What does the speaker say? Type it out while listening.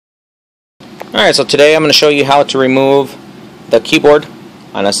Alright, so today I'm going to show you how to remove the keyboard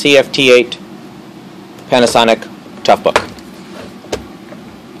on a CF-T8 Panasonic Toughbook.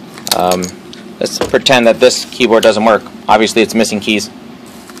 Let's pretend that this keyboard doesn't work. Obviously it's missing keys.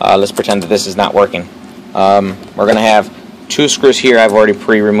 Let's pretend that this is not working. We're going to have two screws here. I've already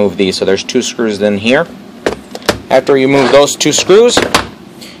pre-removed these, so there's two screws in here. After you remove those two screws,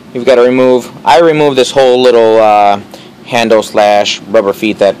 you've got to I remove this whole little handle slash rubber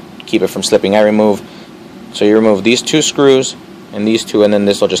feet that keep it from slipping. So you remove these two screws and these two, and then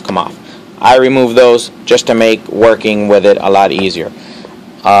this will just come off. I remove those just to make working with it a lot easier.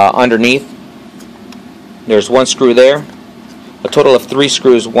 Underneath, there's one screw there, a total of 3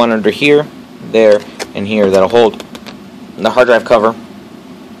 screws, one under here, there, and here, that'll hold the hard drive cover.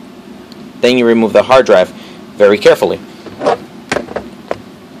 Then you remove the hard drive very carefully.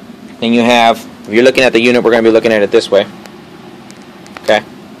 Then you have, if you're looking at the unit, we're going to be looking at it this way. Okay,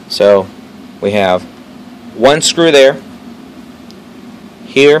 so we have one screw there,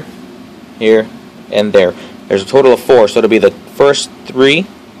 here, here, and there. There's a total of 4, so it'll be the first 3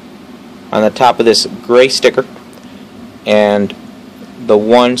 on the top of this gray sticker, and the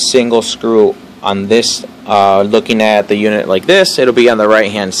one single screw on this, looking at the unit like this, it'll be on the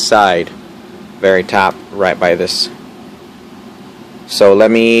right hand side, very top, right by this. So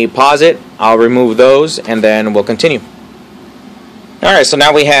let me pause it, I'll remove those, and then we'll continue. Alright, so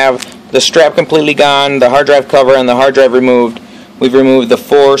now we have the strap completely gone, the hard drive cover and the hard drive removed. We've removed the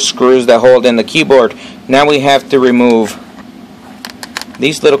 4 screws that hold in the keyboard. Now we have to remove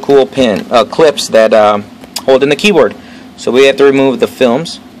these little cool clips that hold in the keyboard. So we have to remove the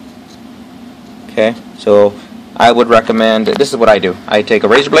films. Okay, so I would recommend, this is what I do. I take a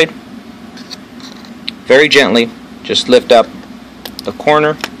razor blade, very gently, just lift up the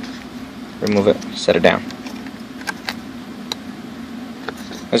corner, remove it, set it down.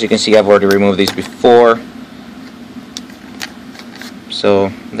 As you can see, I've already removed these before,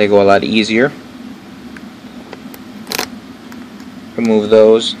 so they go a lot easier. Remove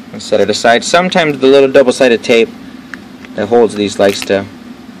those and set it aside. Sometimes the little double-sided tape that holds these likes to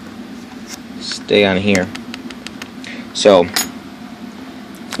stay on here. So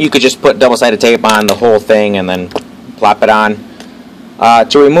you could just put double-sided tape on the whole thing and then plop it on.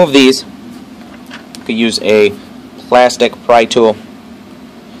 To remove these, you could use a plastic pry tool.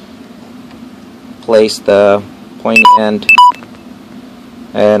 Place the pointy end,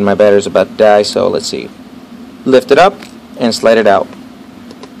 and my battery's about to die, so let's see. Lift it up and slide it out.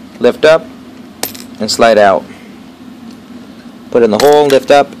 Lift up and slide out. Put it in the hole, lift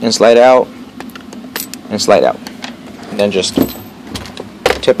up and slide out and slide out. And then just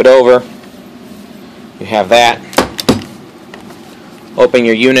tip it over. You have that. Open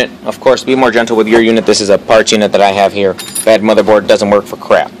your unit. Of course, be more gentle with your unit. This is a parts unit that I have here. Bad motherboard, doesn't work for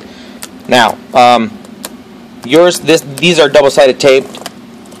crap. Now, these are double-sided taped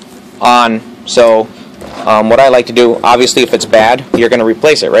on, so what I like to do, obviously if it's bad, you're going to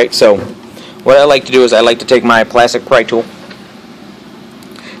replace it, right? So what I like to do is I like to take my plastic pry tool,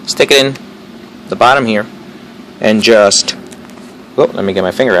 stick it in the bottom here, and just, oh, let me get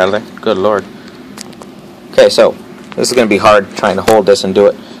my finger out of there, good lord. Okay, so this is going to be hard trying to hold this and do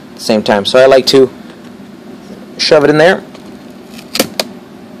it at the same time, so I like to shove it in there.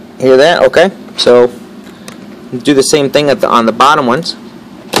 Hear that? Okay, so do the same thing on the bottom ones.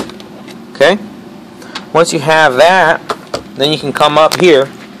 Okay, once you have that, then you can come up here,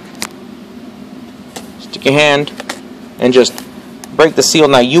 stick your hand, and just break the seal.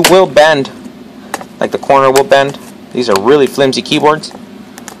 Now you will bend, like the corner will bend. These are really flimsy keyboards.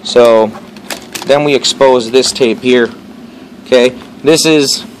 So then we expose this tape here. Okay, this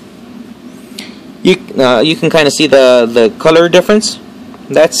is, you can kind of see the color difference.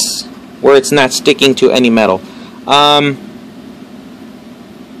 That's where it's not sticking to any metal. I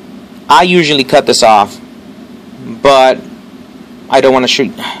usually cut this off, but I don't want to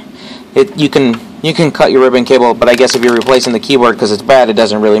shoot it. You can cut your ribbon cable, but I guess if you're replacing the keyboard because it's bad, it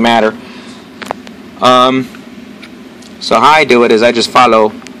doesn't really matter. So how I do it is I just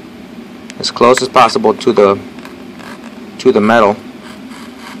follow as close as possible to the metal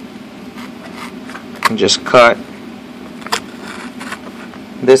and just cut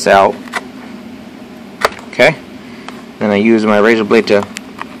this out. Okay, then I use my razor blade to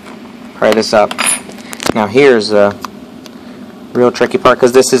pry this up. Now here's the real tricky part,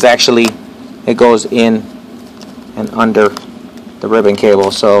 because this is actually, it goes in and under the ribbon cable,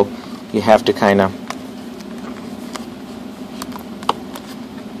 so you have to kind of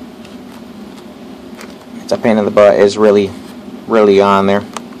it's a pain in the butt, is really on there.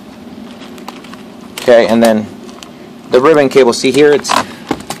 Okay, and then the ribbon cable, see here, it's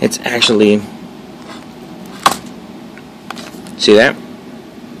actually See that?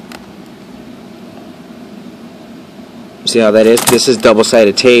 See how that is? This is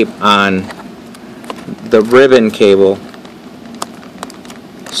double-sided tape on the ribbon cable,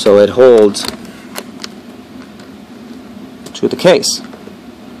 so it holds to the case.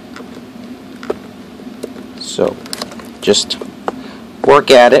 So just work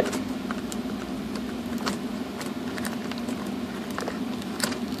at it.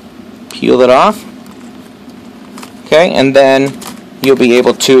 Peel it off. Okay, and then you'll be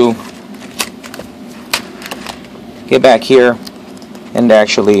able to get back here and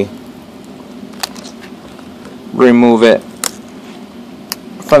actually remove it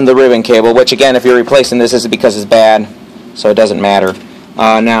from the ribbon cable, which again, if you're replacing this, is because it's bad, so it doesn't matter.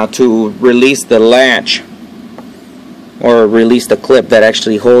 Now to release the latch or release the clip that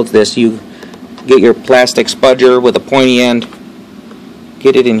actually holds this, you get your plastic spudger with a pointy end,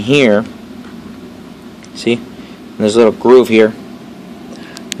 get it in here. See? And there's a little groove here.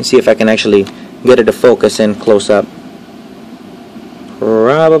 Let's see if I can actually get it to focus in close up.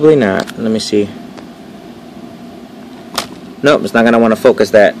 Probably not. Let me see. Nope, it's not going to want to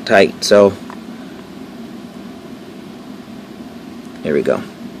focus that tight, so there we go.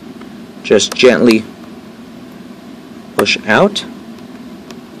 Just gently push out,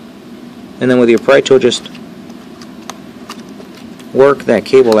 and then with your pry tool just work that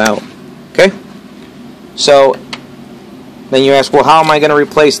cable out. Okay? So then you ask, well, how am I going to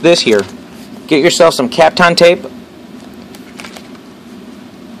replace this here? Get yourself some Kapton tape.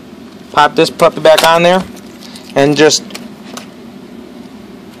 Pop this puppy back on there and just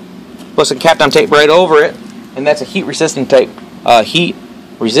put some Kapton tape right over it, and that's a heat-resistant tape.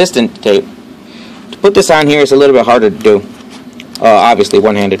 To put this on here is a little bit harder to do, obviously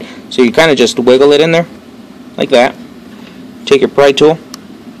one-handed. So you kind of just wiggle it in there like that. Take your pry tool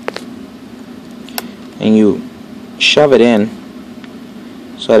and you shove it in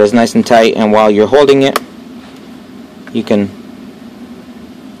so that it's nice and tight, and while you're holding it, you can,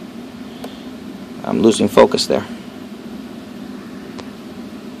 I'm losing focus there.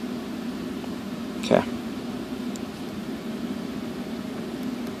 Okay.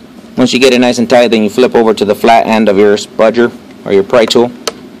 Once you get it nice and tight, then you flip over to the flat end of your spudger or your pry tool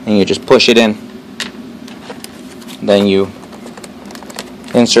and you just push it in. Then you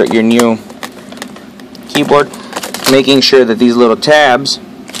insert your new keyboard, making sure that these little tabs,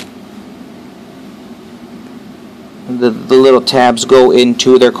 the little tabs go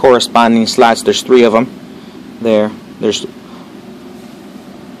into their corresponding slots. There's 3 of them. There's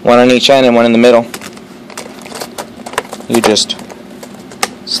one on each end and one in the middle. You just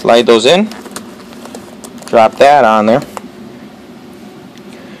slide those in, drop that on there.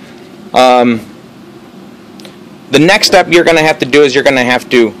 The next step you're going to have to do is you're going to have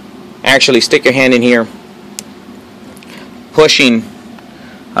to actually stick your hand in here, pushing.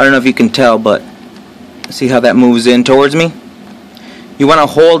 I don't know if you can tell, but see how that moves in towards me? You want to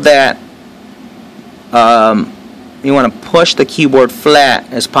hold that, you want to push the keyboard flat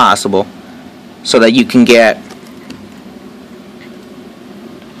as possible so that you can get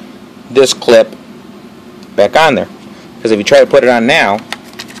this clip back on there. Because if you try to put it on now,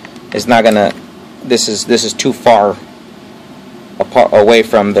 it's not gonna, this is too far apart, away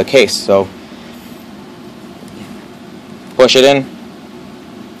from the case. So push it in,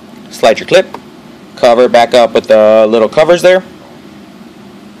 slide your clip, cover it back up with the little covers there,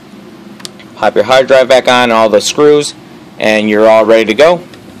 pop your hard drive back on, all the screws, and you're all ready to go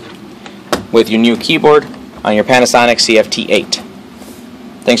with your new keyboard on your Panasonic CF-T8.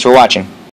 Thanks for watching.